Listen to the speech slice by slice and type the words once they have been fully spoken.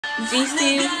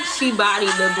GC, she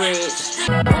bodied the bridge.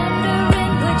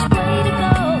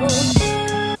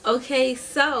 Okay,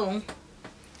 so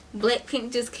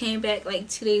Blackpink just came back like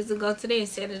 2 days ago. Today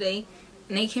is Saturday,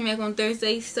 and they came back on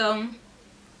Thursday. So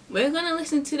we're gonna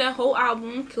listen to that whole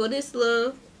album, Kill This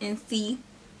Love, and see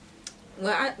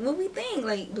what we think.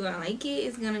 Like, do I like it?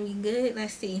 It's gonna be good.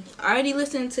 Let's see. I already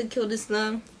listened to Kill This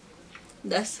Love.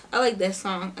 I like that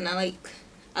song, and I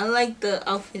like the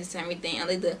outfits and everything. I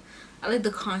like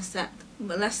the concept.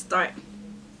 But let's start.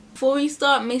 Before we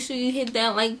start, make sure you hit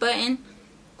that like button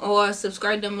or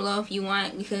subscribe down below if you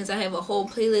want, because I have a whole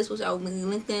playlist which I will be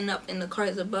linking up in the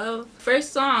cards above.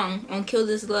 First song on Kill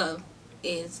This Love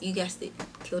is, you guessed it,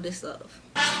 Kill This Love.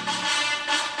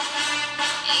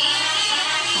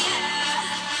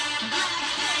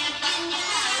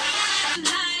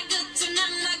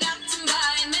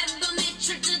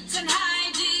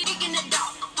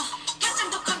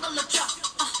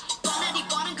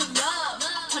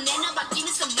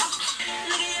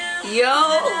 Yo,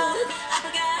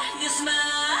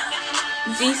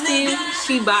 GC,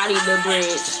 she bodied the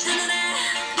bridge.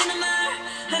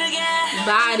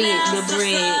 Bodied the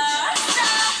bridge.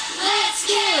 Let's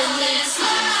kill this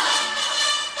love.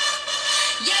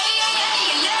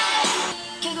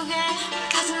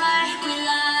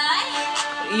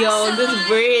 Yo, this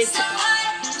bridge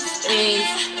is.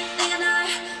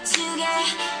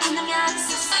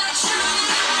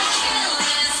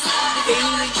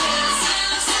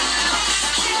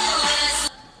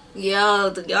 Yo,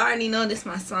 y'all already know this is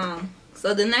my song.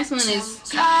 So the next one is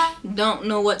Don't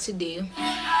Know What to Do.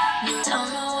 Don't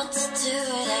know what to do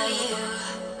without you.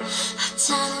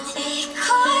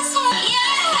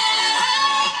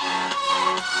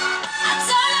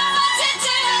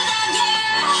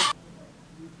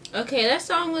 Okay, that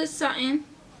song was something.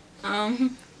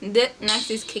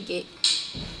 Next is Kick It.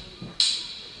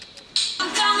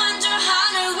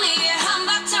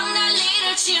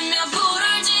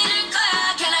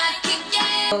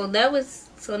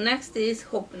 So next is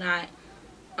Hope Not.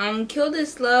 Kill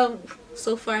This Love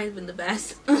so far has been the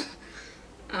best.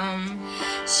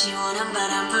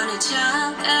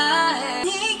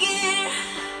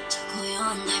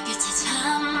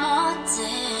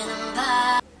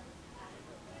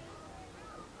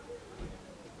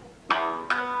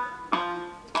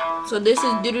 So this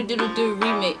is Do Do Do Do Do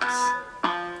remix.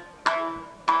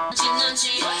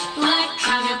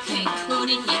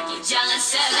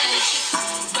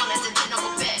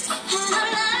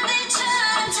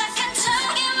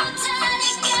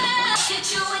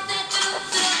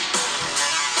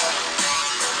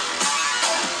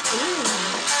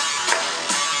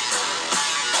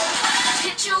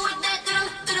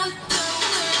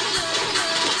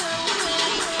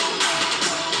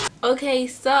 Okay,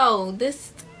 so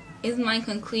this is my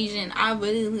conclusion. I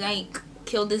really like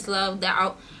Kill This Love,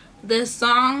 the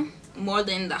song, more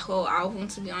than the whole album,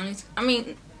 to be honest. I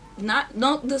mean,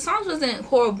 the songs wasn't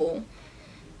horrible,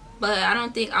 but I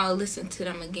don't think I'll listen to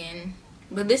them again.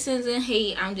 But this isn't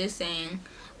hate, I'm just saying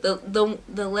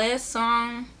the last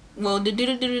song, well, the Do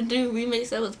Do Do Do remix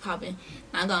that was popping,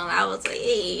 not gonna lie, I was like,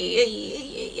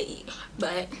 hey.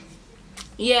 But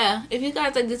yeah, if you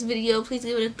guys like this video, please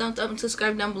give it a thumbs up and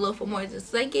subscribe down below for more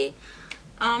just like it.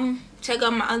 Check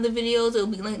out my other videos. It will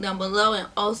be linked down below and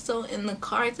also in the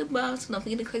cards above, so don't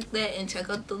forget to click that and check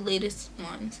out the latest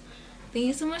ones. Thank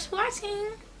you so much for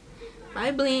watching.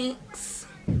 Bye, Blinks.